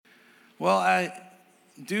Well, I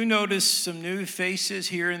do notice some new faces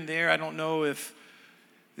here and there. I don't know if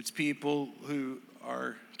it's people who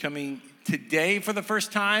are coming today for the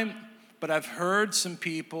first time, but I've heard some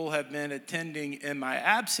people have been attending in my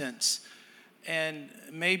absence, and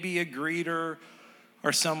maybe a greeter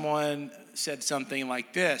or someone said something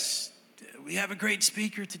like this: "We have a great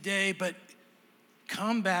speaker today, but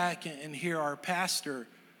come back and hear our pastor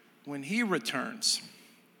when he returns."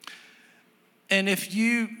 And if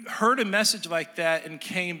you heard a message like that and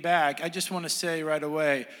came back, I just want to say right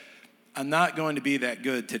away, I'm not going to be that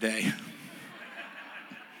good today.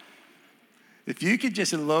 If you could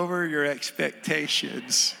just lower your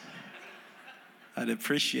expectations, I'd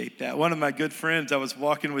appreciate that. One of my good friends, I was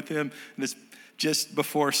walking with him this just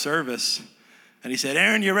before service, and he said,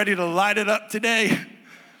 "Aaron, you ready to light it up today?" I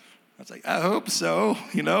was like, I hope so,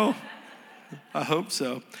 I hope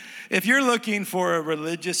so. If you're looking for a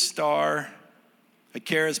religious star, a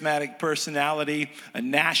charismatic personality, a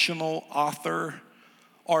national author,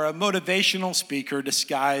 or a motivational speaker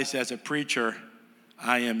disguised as a preacher,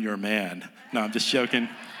 I am your man. No, I'm just joking.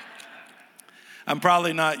 I'm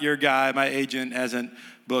probably not your guy. My agent hasn't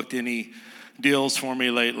booked any deals for me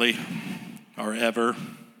lately or ever.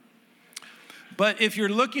 But if you're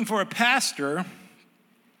looking for a pastor,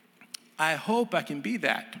 I hope I can be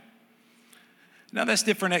that. Now, that's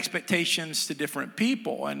different expectations to different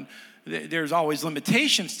people, and there's always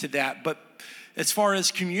limitations to that. But as far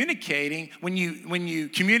as communicating, when you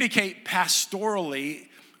communicate pastorally,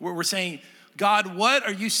 we're saying, God, what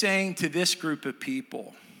are you saying to this group of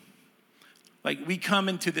people? Like, we come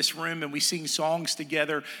into this room and we sing songs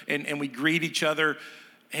together and we greet each other,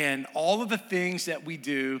 and all of the things that we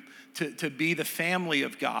do to be the family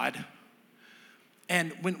of God.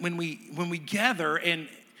 And when we gather, and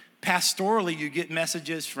pastorally, you get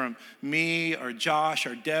messages from me or Josh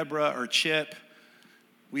or Deborah or Chip.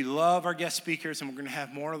 We love our guest speakers, and we're going to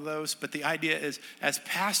have more of those. But the idea is, as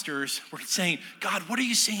pastors, we're saying, God, what are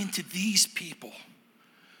you saying to these people?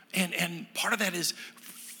 And part of that is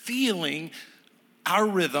feeling our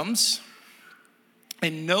rhythms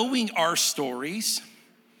and knowing our stories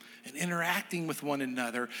and interacting with one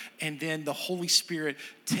another. And then the Holy Spirit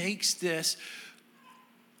takes this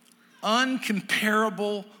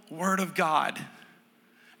uncomparable Word of God,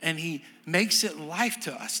 and he makes it life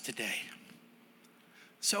to us today.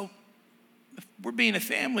 So if we're being a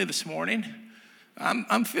family this morning,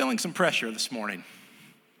 I'm feeling some pressure this morning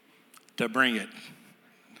to bring it.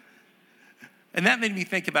 And that made me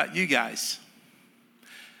think about you guys.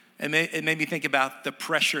 It made me think about the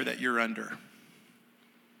pressure that you're under.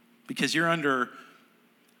 Because you're under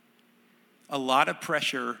a lot of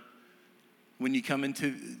pressure when you come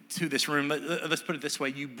into this room. Let's put it this way: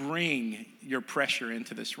 you bring your pressure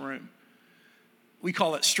into this room. We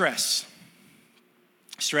call it stress.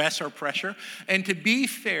 Stress or pressure. And to be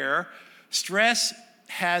fair, stress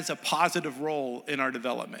has a positive role in our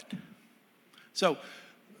development. So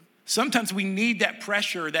sometimes we need that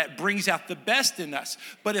pressure that brings out the best in us.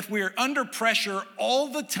 But if we're under pressure all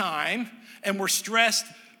the time and we're stressed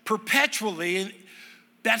perpetually,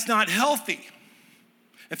 that's not healthy.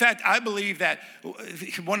 In fact, I believe that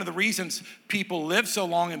one of the reasons people live so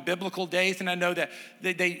long in biblical days, and I know that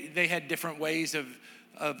they had different ways of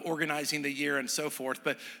organizing the year and so forth,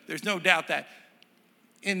 but there's no doubt that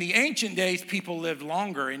in the ancient days, people lived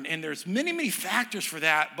longer, and there's many, many factors for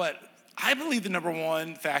that, but I believe the number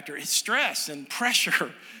one factor is stress and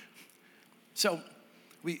pressure. So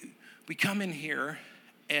we come in here,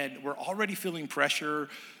 and we're already feeling pressure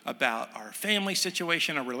about our family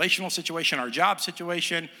situation, our relational situation, our job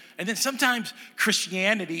situation. And then sometimes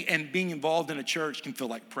Christianity and being involved in a church can feel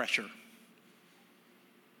like pressure.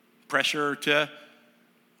 Pressure to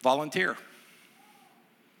volunteer.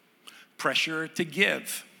 Pressure to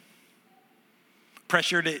give.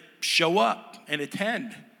 Pressure to show up and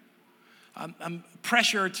attend.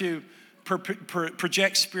 Pressure to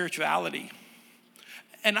project spirituality.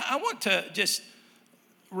 And I want to just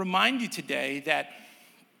remind you today that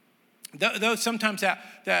though sometimes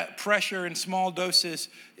that pressure in small doses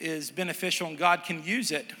is beneficial and God can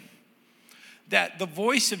use it, that the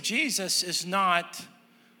voice of Jesus is not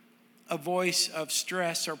a voice of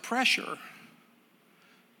stress or pressure.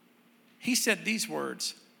 He said these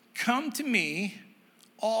words: "Come to me,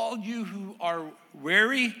 all you who are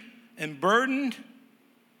weary and burdened,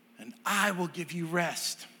 and I will give you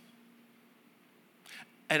rest."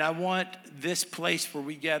 And I want this place where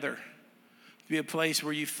we gather to be a place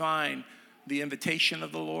where you find the invitation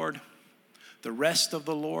of the Lord, the rest of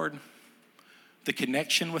the Lord, the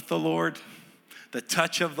connection with the Lord, the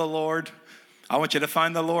touch of the Lord. I want you to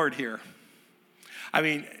find the Lord here. I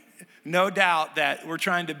mean, no doubt that we're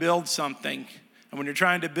trying to build something. And when you're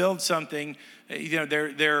trying to build something,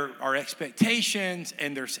 there are expectations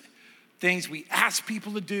and there's things we ask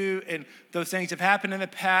people to do, and those things have happened in the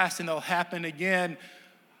past and they'll happen again.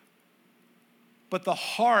 But the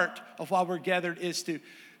heart of why we're gathered is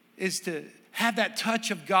to have that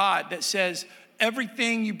touch of God that says,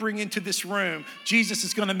 everything you bring into this room, Jesus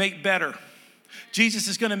is going to make better. Jesus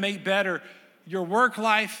is going to make better your work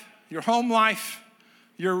life, your home life,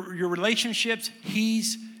 your relationships.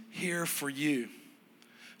 He's here for you.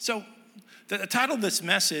 So the title of this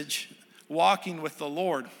message, Walking with the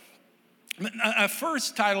Lord. I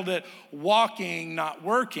first titled it, Walking, Not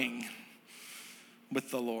Working with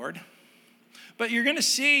the Lord. But you're going to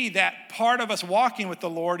see that part of us walking with the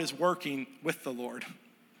Lord is working with the Lord.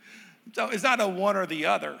 So it's not a one or the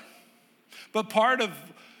other. But part of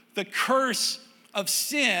the curse of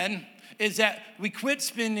sin is that we quit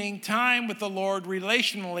spending time with the Lord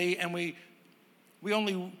relationally, and we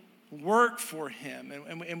only work for him.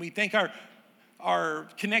 And we think our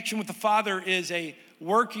connection with the Father is a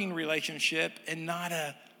working relationship and not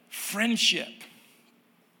a friendship.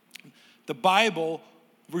 The Bible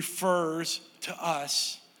refers to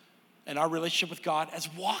us and our relationship with God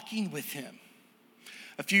as walking with him.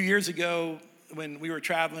 A few years ago, when we were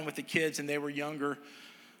traveling with the kids and they were younger,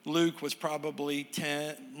 Luke was probably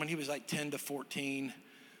 10, when he was like 10 to 14,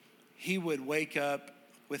 he would wake up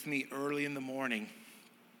with me early in the morning,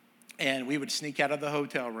 and we would sneak out of the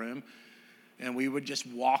hotel room and we would just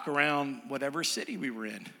walk around whatever city we were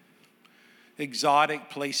in.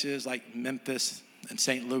 Exotic places like Memphis and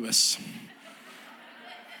St. Louis.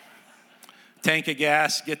 Tank of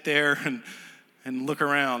gas, get there and look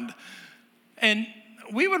around. And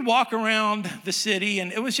we would walk around the city,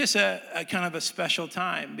 and it was just a kind of a special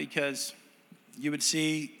time because you would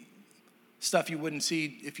see stuff you wouldn't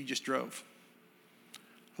see if you just drove.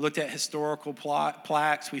 Looked at historical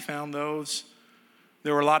plaques, we found those.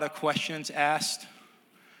 There were a lot of questions asked,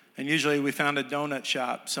 and usually we found a donut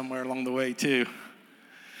shop somewhere along the way too.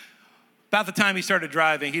 About the time he started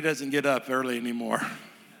driving, he doesn't get up early anymore.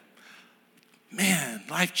 Man,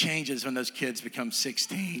 life changes when those kids become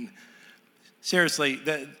 16. Seriously,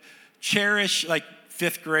 cherish like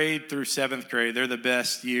 5th grade through 7th grade. They're the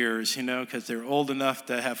best years, because they're old enough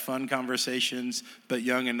to have fun conversations, but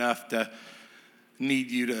young enough to need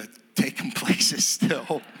you to take them places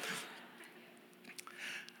still.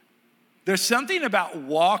 There's something about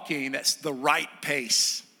walking that's the right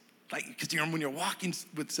pace. Because when you're walking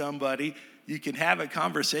with somebody, you can have a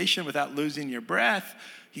conversation without losing your breath.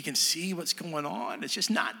 You can see what's going on. It's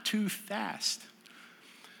just not too fast.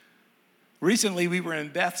 Recently, we were in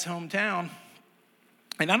Beth's hometown,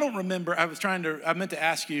 and I don't remember, I meant to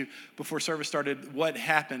ask you before service started what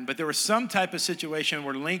happened, but there was some type of situation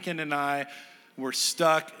where Lincoln and I were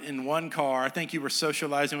stuck in one car. I think you were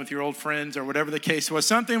socializing with your old friends or whatever the case was.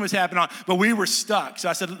 Something was happening, but we were stuck. So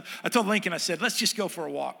I told Lincoln, let's just go for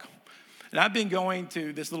a walk. And I've been going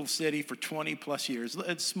to this little city for 20 plus years.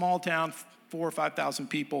 It's a small town, 4,000 or 5,000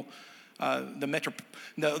 people.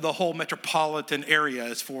 The whole metropolitan area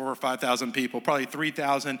is 4,000 or 5,000 people, probably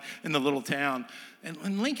 3,000 in the little town.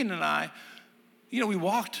 And Lincoln and I, we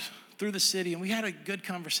walked through the city and we had a good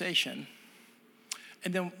conversation.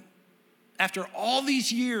 And then after all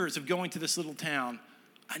these years of going to this little town,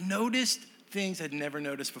 I noticed things I'd never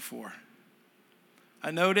noticed before. I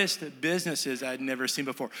noticed that businesses I'd never seen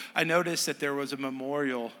before. I noticed that there was a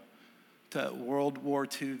memorial to World War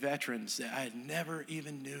II veterans that I never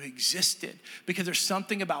even knew existed. Because there's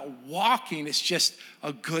something about walking, it's just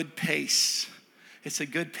a good pace. It's a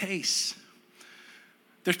good pace.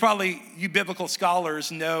 There's probably, you biblical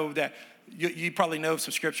scholars know that, you probably know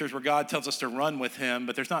some scriptures where God tells us to run with him,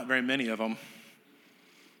 but there's not very many of them.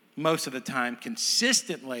 Most of the time,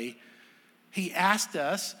 consistently, he asked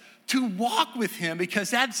us to walk with him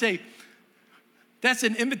because that's an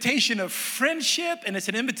invitation of friendship, and it's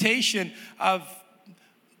an invitation of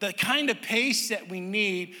the kind of pace that we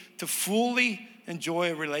need to fully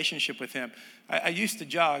enjoy a relationship with him. I used to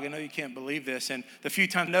jog. I know you can't believe this. And the few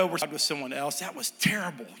times I know we're with someone else, that was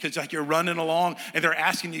terrible. Because you're running along and they're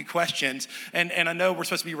asking you questions. And I know we're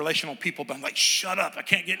supposed to be relational people, but I'm like, shut up, I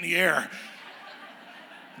can't get in the air.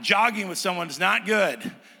 Jogging with someone is not good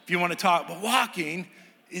if you want to talk. But walking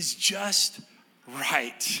is just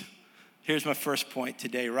right. Here's my first point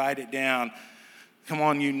today. Write it down. Come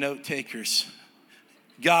on, you note takers.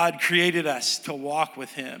 God created us to walk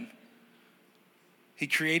with him. He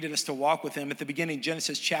created us to walk with him. At the beginning,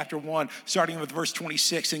 Genesis chapter 1, starting with verse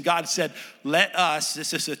 26. And God said, let us,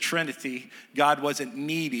 this is a Trinity. God wasn't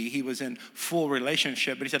needy. He was in full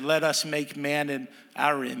relationship. But he said, let us make man in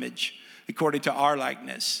our image, according to our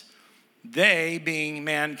likeness. They, being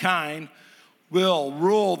mankind, will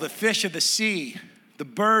rule the fish of the sea, the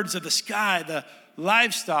birds of the sky, the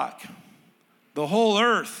livestock, the whole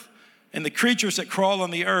earth, and the creatures that crawl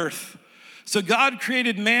on the earth. So God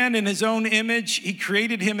created man in his own image. He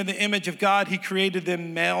created him in the image of God. He created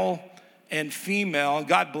them male and female. And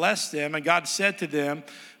God blessed them, and God said to them,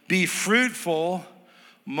 be fruitful,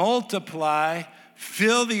 multiply,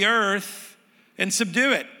 fill the earth, and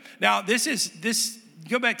subdue it. Now,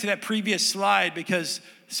 go back to that previous slide, because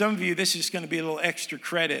some of you, this is going to be a little extra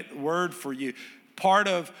credit word for you. Part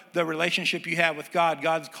of the relationship you have with God,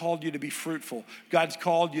 God's called you to be fruitful. God's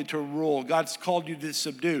called you to rule. God's called you to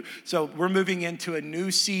subdue. So we're moving into a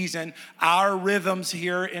new season. Our rhythms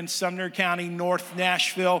here in Sumner County, North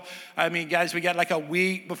Nashville. I mean, guys, we got like a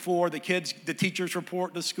week before the teachers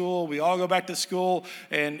report to school. We all go back to school,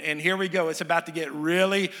 and here we go. It's about to get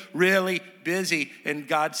really, really busy. And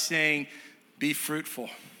God's saying, be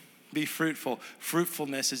fruitful. Be fruitful.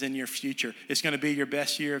 Fruitfulness is in your future. It's going to be your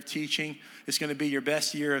best year of teaching. It's going to be your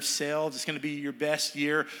best year of sales. It's going to be your best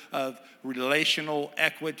year of relational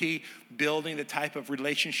equity, building the type of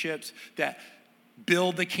relationships that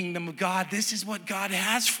build the kingdom of God. This is what God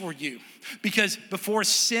has for you. Because before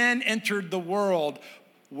sin entered the world,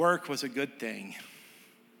 work was a good thing.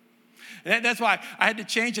 And that's why I had to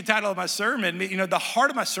change the title of my sermon. You know, the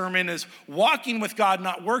heart of my sermon is walking with God,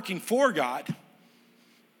 not working for God.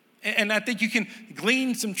 And I think you can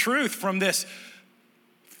glean some truth from this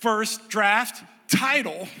first draft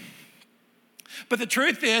title. But the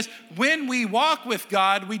truth is, when we walk with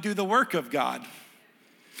God, we do the work of God.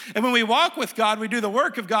 And when we walk with God, we do the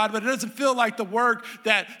work of God, but it doesn't feel like the work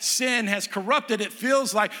that sin has corrupted. It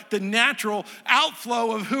feels like the natural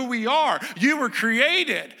outflow of who we are. You were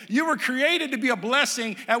created. You were created to be a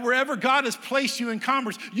blessing at wherever God has placed you in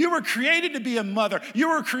commerce. You were created to be a mother. You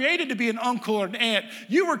were created to be an uncle or an aunt.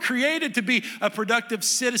 You were created to be a productive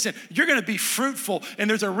citizen. You're going to be fruitful, and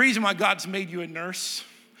there's a reason why God's made you a nurse.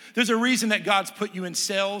 There's a reason that God's put you in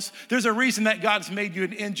sales. There's a reason that God's made you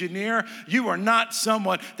an engineer. You are not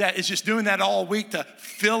someone that is just doing that all week to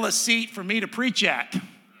fill a seat for me to preach at.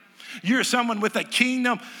 You're someone with a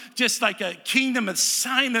kingdom, just like a kingdom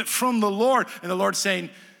assignment from the Lord. And the Lord's saying,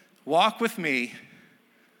 walk with me,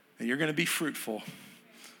 and you're going to be fruitful.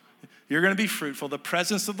 You're going to be fruitful. The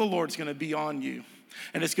presence of the Lord is going to be on you.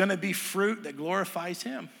 And it's going to be fruit that glorifies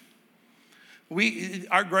him.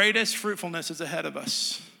 Our greatest fruitfulness is ahead of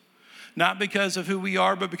us. Not because of who we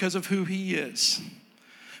are, but because of who he is.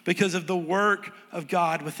 Because of the work of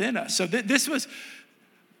God within us. So this was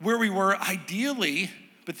where we were ideally,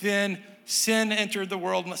 but then sin entered the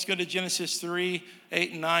world. And let's go to Genesis 3,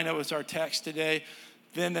 8 and 9. That was our text today.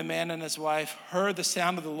 Then the man and his wife heard the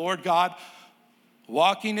sound of the Lord God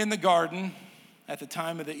walking in the garden at the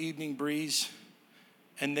time of the evening breeze.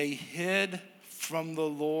 And they hid from the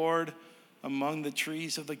Lord among the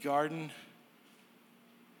trees of the garden.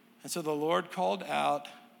 And so the Lord called out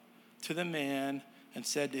to the man and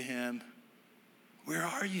said to him, where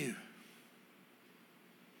are you?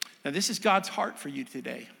 Now, this is God's heart for you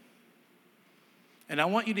today. And I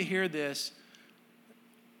want you to hear this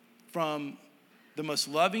from the most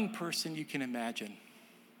loving person you can imagine.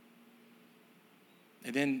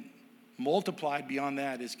 And then multiplied beyond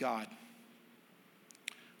that is God.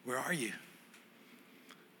 Where are you?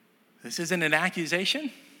 This isn't an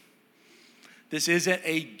accusation. This isn't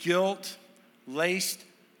a guilt-laced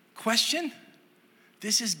question.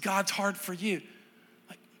 This is God's heart for you.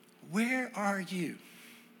 Like, where are you?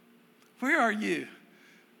 Where are you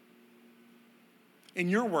in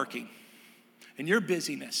your working, in your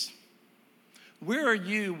busyness? Where are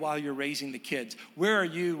you while you're raising the kids? Where are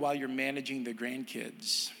you while you're managing the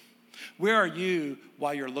grandkids? Where are you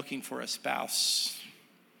while you're looking for a spouse?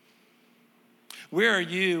 Where are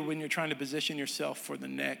you when you're trying to position yourself for the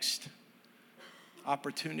next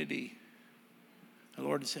opportunity? The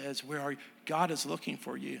Lord says, where are you? God is looking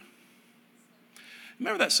for you.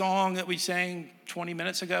 Remember that song that we sang 20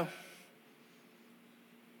 minutes ago?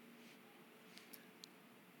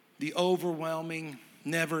 The overwhelming,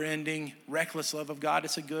 never-ending, reckless love of God.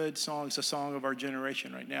 It's a good song. It's a song of our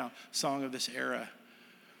generation right now, song of this era.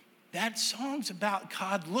 That song's about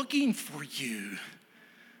God looking for you.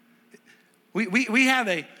 We have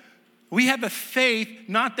a faith,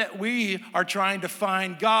 not that we are trying to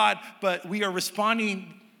find God, but we are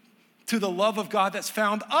responding to the love of God that's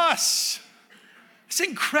found us. It's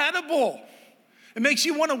incredible. It makes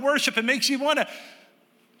you want to worship. It makes you want to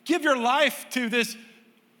give your life to this,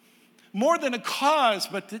 more than a cause,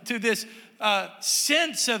 but to this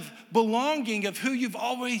sense of belonging of who you've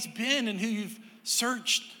always been and who you've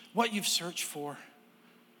searched, what you've searched for.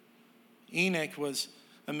 Enoch was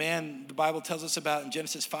a man the Bible tells us about in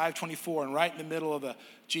Genesis 5:24, and right in the middle of the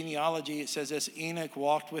genealogy, it says this: Enoch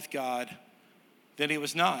walked with God, then he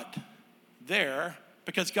was not there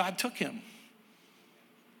because God took him.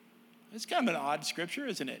 It's kind of an odd scripture,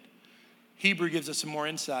 isn't it? Hebrew gives us some more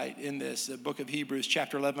insight in this. The book of Hebrews,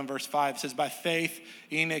 chapter 11, verse 5 says, by faith,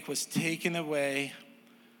 Enoch was taken away,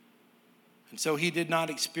 and so he did not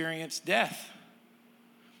experience death.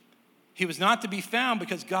 He was not to be found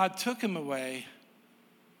because God took him away.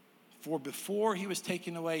 For before he was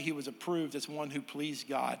taken away, he was approved as one who pleased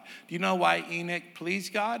God. Do you know why Enoch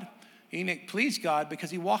pleased God? Enoch pleased God because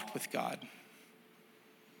he walked with God.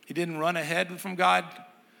 He didn't run ahead from God.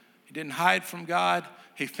 He didn't hide from God.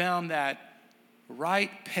 He found that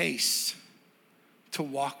right pace to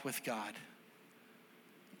walk with God.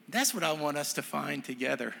 That's what I want us to find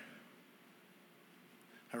together.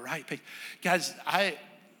 A right pace. Guys,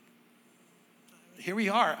 here we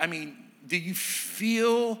are. I mean, do you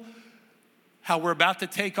feel how we're about to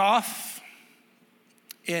take off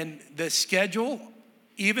in the schedule?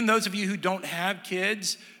 Even those of you who don't have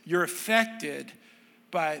kids, you're affected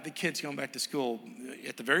by the kids going back to school.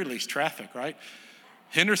 At the very least, traffic, right?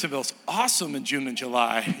 Hendersonville's awesome in June and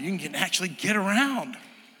July. You can actually get around.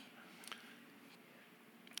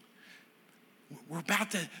 We're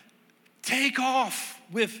about to take off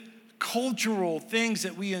with cultural things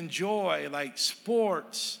that we enjoy, like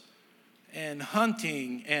sports and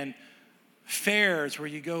hunting and fairs where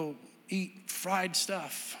you go eat fried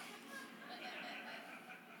stuff.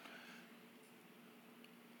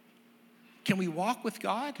 Can we walk with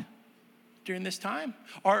God during this time?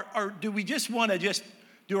 Or do we just want to just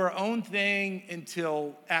do our own thing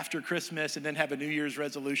until after Christmas and then have a New Year's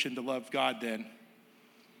resolution to love God then?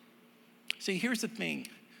 See, here's the thing.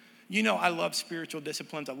 You know, I love spiritual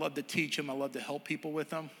disciplines. I love to teach them. I love to help people with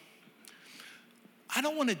them. I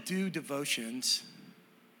don't want to do devotions.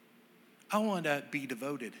 I want to be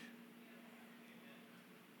devoted.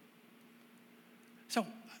 So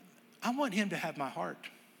I want him to have my heart.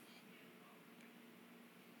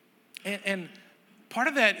 And part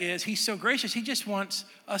of that is he's so gracious, he just wants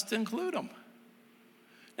us to include him.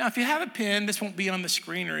 Now, if you have a pen, this won't be on the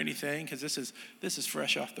screen or anything because this is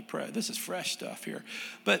fresh off the press. This is fresh stuff here.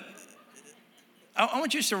 But I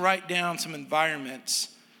want you to write down some environments,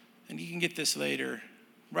 and you can get this later.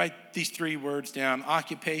 Write these 3 words down: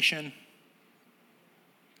 occupation,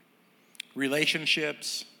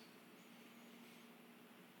 relationships,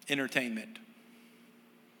 entertainment.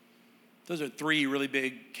 Those are 3 really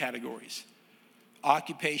big categories: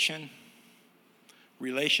 occupation,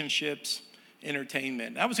 relationships,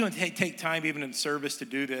 entertainment. I was going to take time even in service to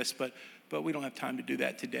do this, but we don't have time to do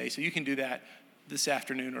that today. So you can do that this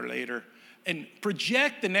afternoon or later. And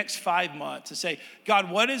project the next 5 months and say, God,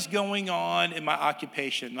 what is going on in my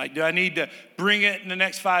occupation? Like, do I need to bring it in the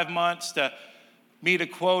next 5 months to meet a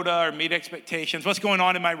quota or meet expectations? What's going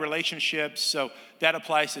on in my relationships? So that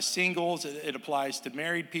applies to singles. It applies to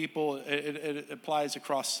married people. It applies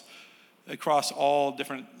across all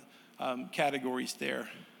different categories there.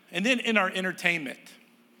 And then in our entertainment,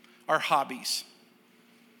 our hobbies.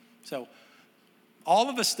 So all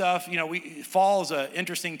of the stuff, you know, fall is an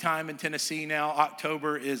interesting time in Tennessee now.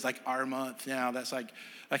 October is like our month now. That's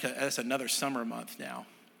that's another summer month now.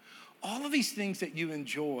 All of these things that you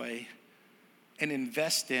enjoy and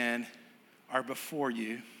invest in are before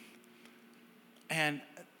you. And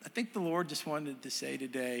I think the Lord just wanted to say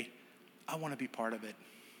today, I want to be part of it.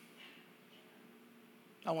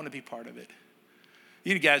 I want to be part of it.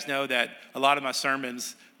 You guys know that a lot of my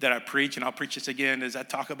sermons that I preach, and I'll preach this again, is I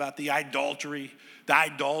talk about the idolatry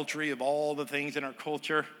of all the things in our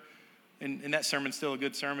culture. And that sermon's still a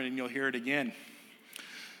good sermon, and you'll hear it again.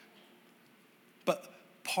 But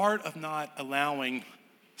part of not allowing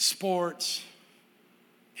sports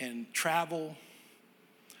and travel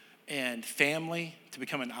and family to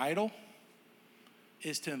become an idol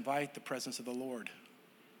is to invite the presence of the Lord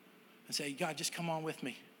and say, God, just come on with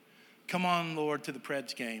me. Come on, Lord, to the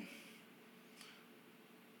Preds game.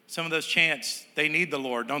 Some of those chants, they need the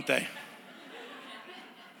Lord, don't they?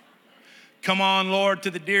 Come on, Lord,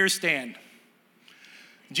 to the deer stand.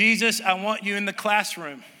 Jesus, I want you in the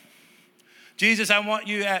classroom. Jesus, I want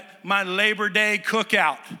you at my Labor Day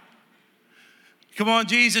cookout. Come on,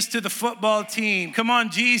 Jesus, to the football team. Come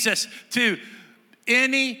on, Jesus, to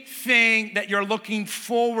anything that you're looking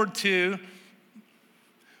forward to.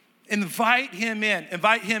 Invite him in.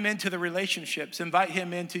 Invite him into the relationships. Invite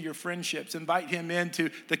him into your friendships. Invite him into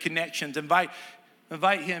the connections. Invite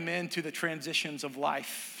him into the transitions of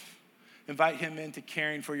life. Invite him into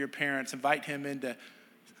caring for your parents. Invite him into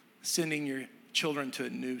sending your children to a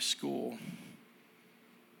new school.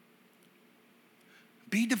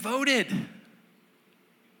 Be devoted.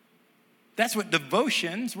 That's what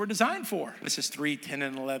devotions were designed for. This is 3:10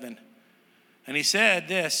 and 11. And he said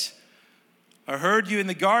this, I heard you in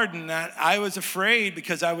the garden that I was afraid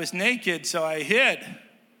because I was naked, so I hid.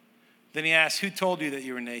 Then he asked, who told you that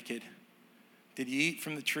you were naked? Did you eat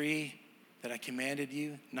from the tree that I commanded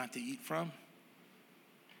you not to eat from?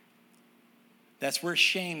 That's where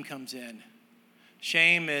shame comes in.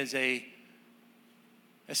 Shame is a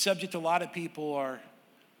subject a lot of people are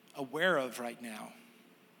aware of right now.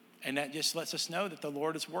 And that just lets us know that the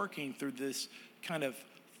Lord is working through this kind of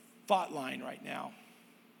thought line right now.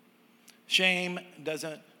 Shame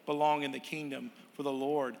doesn't belong in the kingdom, for the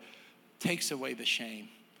Lord takes away the shame.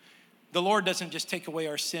 The Lord doesn't just take away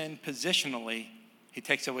our sin positionally, he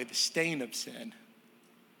takes away the stain of sin.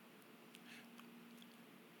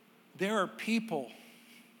 There are people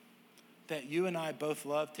that you and I both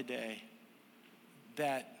love today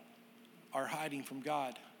that are hiding from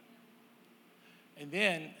God. And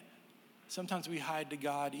then sometimes we hide to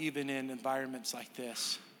God even in environments like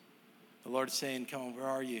this. The Lord's saying, come on, where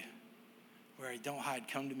are you? Where are you? Don't hide,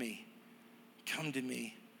 come to me. Come to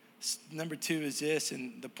me. Number 2 is this,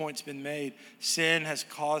 and the point's been made. Sin has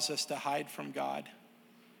caused us to hide from God.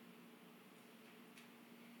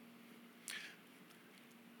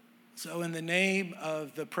 So in the name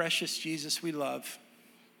of the precious Jesus we love,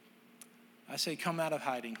 I say come out of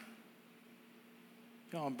hiding.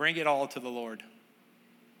 Come on, bring it all to the Lord.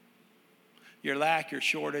 Your lack, your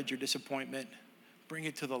shortage, your disappointment, bring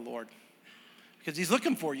it to the Lord. Because he's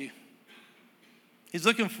looking for you. He's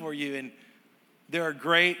looking for you, and there are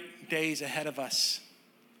great days ahead of us.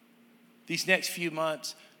 These next few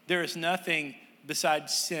months, there is nothing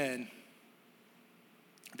besides sin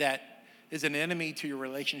that is an enemy to your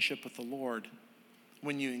relationship with the Lord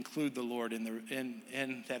when you include the Lord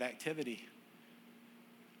in that activity.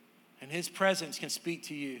 And his presence can speak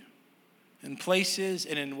to you in places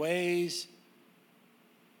and in ways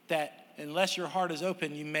that unless your heart is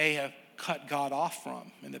open, you may have cut God off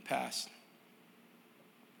from in the past.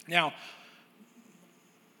 Now,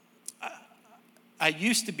 I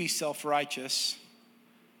used to be self-righteous,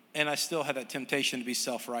 and I still have that temptation to be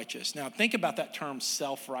self-righteous. Now, think about that term,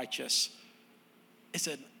 self-righteous.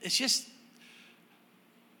 It's just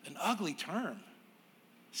an ugly term.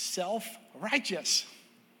 Self-righteous.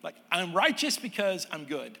 Like, I'm righteous because I'm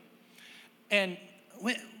good. And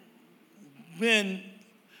when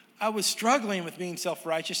I was struggling with being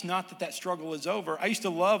self-righteous, not that struggle is over, I used to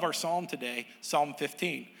love our psalm today, Psalm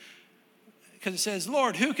 15. Because it says,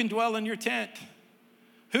 Lord, who can dwell in your tent?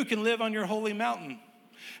 Who can live on your holy mountain?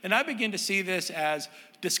 And I begin to see this as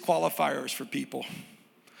disqualifiers for people.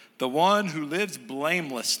 The one who lives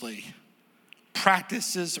blamelessly,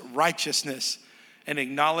 practices righteousness, and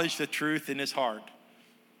acknowledges the truth in his heart.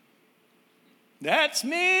 That's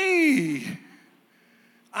me.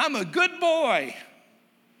 I'm a good boy.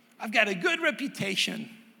 I've got a good reputation.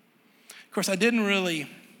 Of course, I didn't really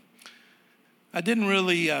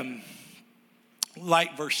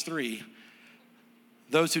like verse 3.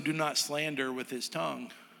 Those who do not slander with his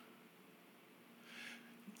tongue.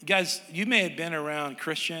 Guys, you may have been around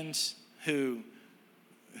Christians who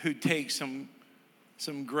take some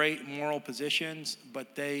great moral positions,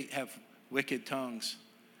 but they have wicked tongues.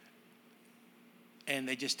 And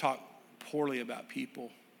they just talk poorly about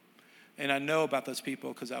people. And I know about those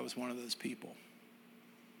people because I was one of those people.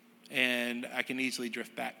 And I can easily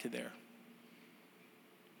drift back to there.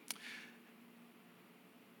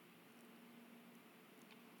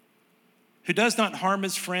 Who does not harm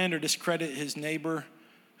his friend or discredit his neighbor,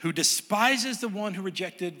 who despises the one who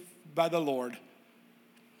rejected by the Lord,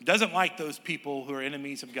 doesn't like those people who are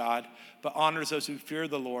enemies of God, but honors those who fear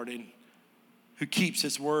the Lord and who keeps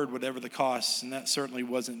his word, whatever the cost. And that certainly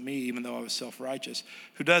wasn't me, even though I was self-righteous.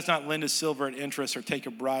 Who does not lend his silver at interest or take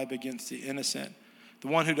a bribe against the innocent. The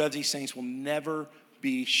one who does these things will never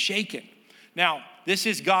be shaken. Now, this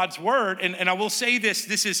is God's word, and I will say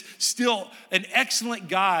this is still an excellent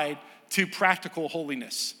guide to practical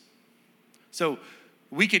holiness. So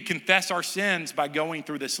we could confess our sins by going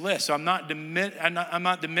through this list. So I'm not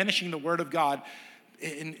diminishing the word of God,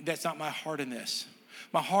 and that's not my heart in this.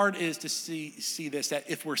 My heart is to see this, that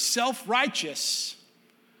if we're self-righteous,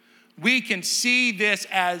 we can see this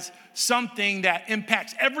as something that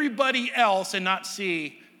impacts everybody else and not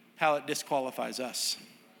see how it disqualifies us.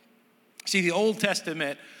 See, the Old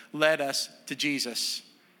Testament led us to Jesus.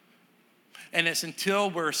 And it's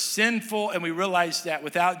until we're sinful and we realize that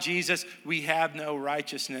without Jesus, we have no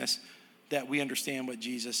righteousness, that we understand what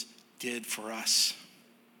Jesus did for us.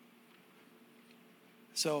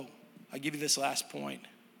 So I give you this last point.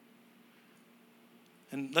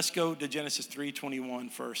 And let's go to Genesis 3:21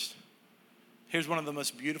 first. Here's one of the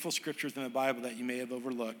most beautiful scriptures in the Bible that you may have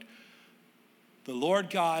overlooked. The Lord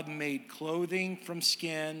God made clothing from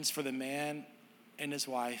skins for the man and his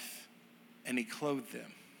wife, and he clothed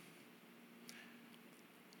them.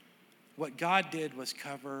 What God did was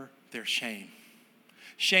cover their shame.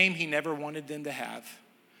 Shame he never wanted them to have.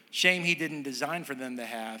 Shame he didn't design for them to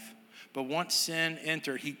have. But once sin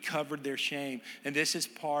entered, he covered their shame. And this is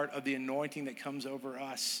part of the anointing that comes over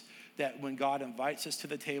us, that when God invites us to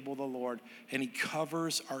the table of the Lord and he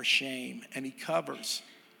covers our shame, and he covers,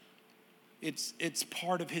 it's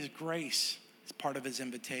part of his grace. It's part of his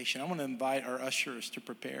invitation. I want to invite our ushers to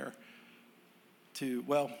prepare to,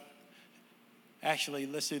 actually,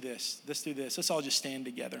 let's do this. Let's all just stand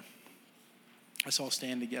together. Let's all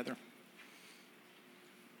stand together.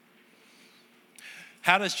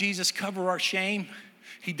 How does Jesus cover our shame?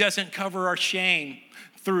 He doesn't cover our shame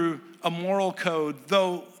through a moral code,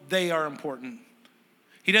 though they are important.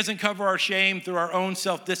 He doesn't cover our shame through our own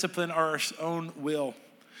self-discipline or our own will.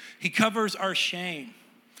 He covers our shame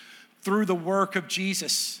through the work of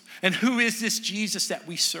Jesus. And who is this Jesus that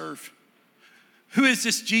we serve? Who is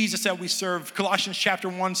this Jesus that we serve? Colossians chapter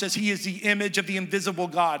 1 says he is the image of the invisible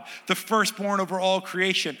God, the firstborn over all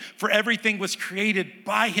creation. For everything was created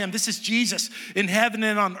by him. This is Jesus in heaven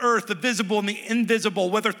and on earth, the visible and the invisible,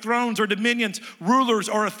 whether thrones or dominions, rulers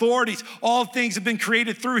or authorities. All things have been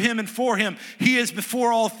created through him and for him. He is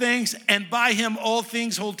before all things, and by him all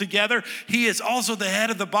things hold together. He is also the head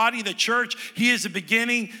of the body, the church. He is the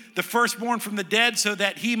beginning, the firstborn from the dead, so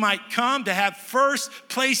that he might come to have first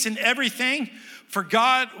place in everything. For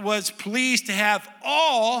God was pleased to have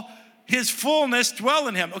all his fullness dwell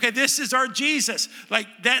in him. Okay, this is our Jesus. Like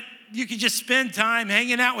that, you can just spend time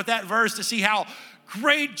hanging out with that verse to see how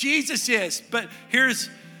great Jesus is. But here's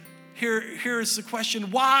the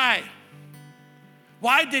question, why?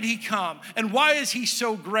 Why did he come? And why is he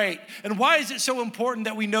so great? And why is it so important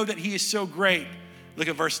that we know that he is so great? Look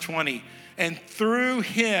at verse 20. And through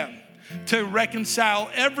him to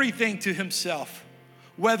reconcile everything to himself,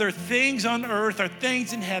 whether things on earth or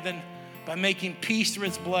things in heaven, by making peace through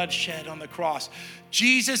his blood shed on the cross.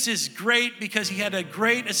 Jesus is great because he had a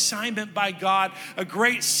great assignment by God, a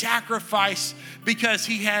great sacrifice because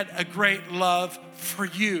he had a great love for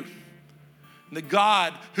you. The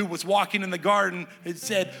God who was walking in the garden had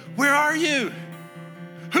said, "Where are you?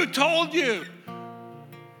 Who told you?"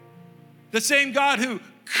 The same God who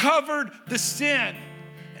covered the sin.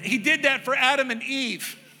 He did that for Adam and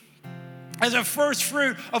Eve as a first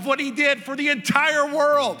fruit of what he did for the entire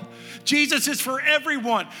world. Jesus is for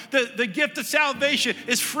everyone. The gift of salvation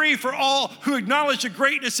is free for all who acknowledge the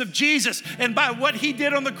greatness of Jesus. And by what he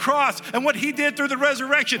did on the cross and what he did through the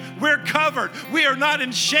resurrection, we're covered. We are not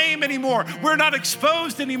in shame anymore. We're not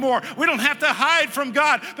exposed anymore. We don't have to hide from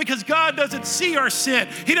God because God doesn't see our sin.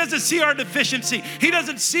 He doesn't see our deficiency. He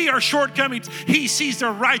doesn't see our shortcomings. He sees the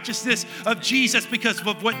righteousness of Jesus because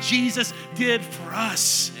of what Jesus did for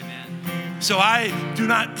us. So I do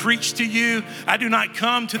not preach to you. I do not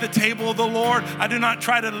come to the table of the Lord. I do not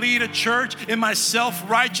try to lead a church in my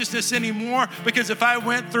self-righteousness anymore, because if I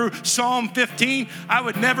went through Psalm 15, I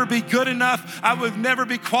would never be good enough. I would never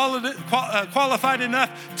be qualified enough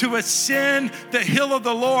to ascend the hill of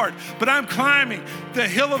the Lord. But I'm climbing the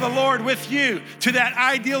hill of the Lord with you to that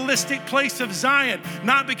idealistic place of Zion,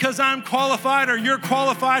 not because I'm qualified or you're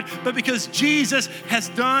qualified, but because Jesus has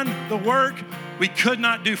done the work we could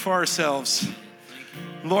not do for ourselves.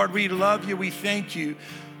 Lord, we love you. We thank you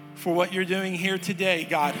for what you're doing here today,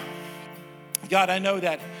 God. God, I know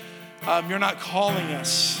that you're not calling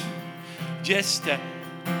us just to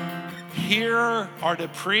hear or to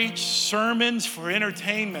preach sermons for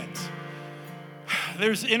entertainment.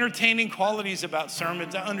 There's entertaining qualities about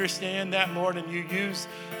sermons. I understand that, Lord, and you use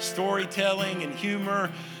storytelling and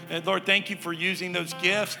humor. And Lord, thank you for using those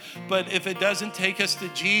gifts. But if it doesn't take us to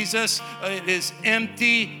Jesus, it is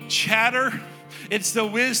empty chatter. It's the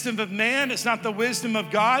wisdom of man. It's not the wisdom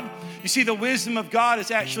of God. You see, the wisdom of God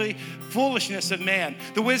is actually foolishness of man.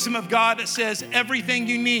 The wisdom of God that says everything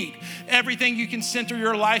you need, everything you can center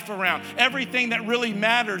your life around, everything that really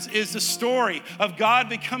matters is the story of God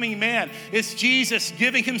becoming man. It's Jesus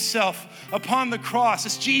giving himself upon the cross.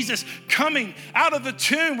 It's Jesus coming out of the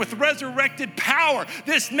tomb with resurrected power.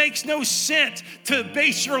 This makes no sense to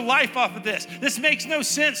base your life off of this. This makes no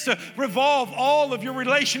sense to revolve all of your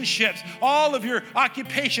relationships, all of your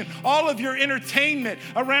occupation, all of your entertainment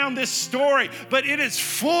around this story. But it is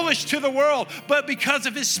foolish to the world, but because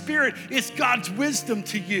of his Spirit, it's God's wisdom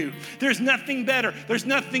to you. There's nothing better. There's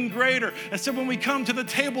nothing greater. And so when we come to the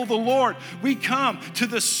table of the Lord, we come to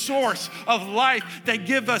the source of life that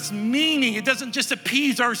gives us meaning. It doesn't just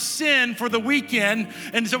appease our sin for the weekend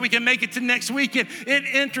and so we can make it to next weekend. It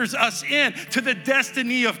enters us in to the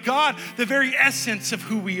destiny of God, the very essence of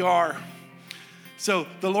who we are. So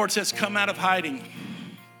the Lord says, come out of hiding.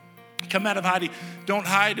 Come out of hiding. Don't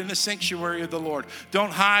hide in the sanctuary of the Lord.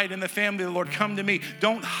 Don't hide in the family of the Lord. Come to me.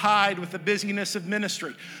 Don't hide with the busyness of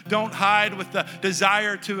ministry. Don't hide with the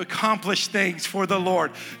desire to accomplish things for the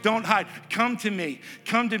Lord. Don't hide. Come to me.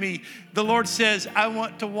 Come to me. The Lord says, I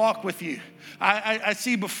want to walk with you. I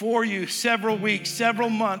see before you several weeks, several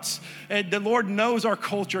months. And the Lord knows our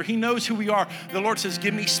culture. He knows who we are. The Lord says,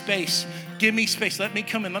 give me space. Give me space. Let me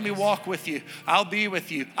come in. Let me walk with you. I'll be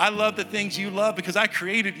with you. I love the things you love because I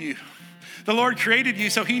created you. The Lord created you,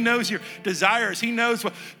 so he knows your desires. He knows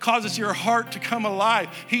what causes your heart to come alive.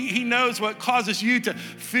 He knows what causes you to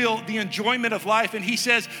feel the enjoyment of life. And he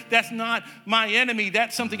says, that's not my enemy.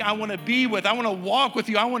 That's something I want to be with. I want to walk with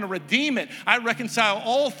you. I want to redeem it. I reconcile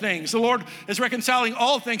all things. The Lord is reconciling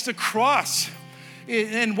all things. The cross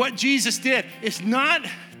and what Jesus did is not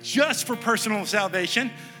just for personal salvation,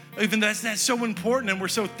 even though that's so important and we're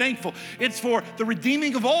so thankful. It's for the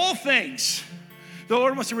redeeming of all things. The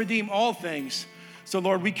Lord wants to redeem all things. So,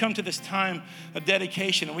 Lord, we come to this time of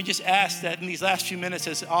dedication, and we just ask that in these last few minutes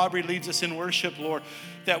as Aubrey leads us in worship, Lord,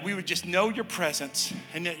 that we would just know your presence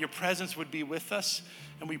and that your presence would be with us,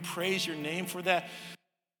 and we praise your name for that.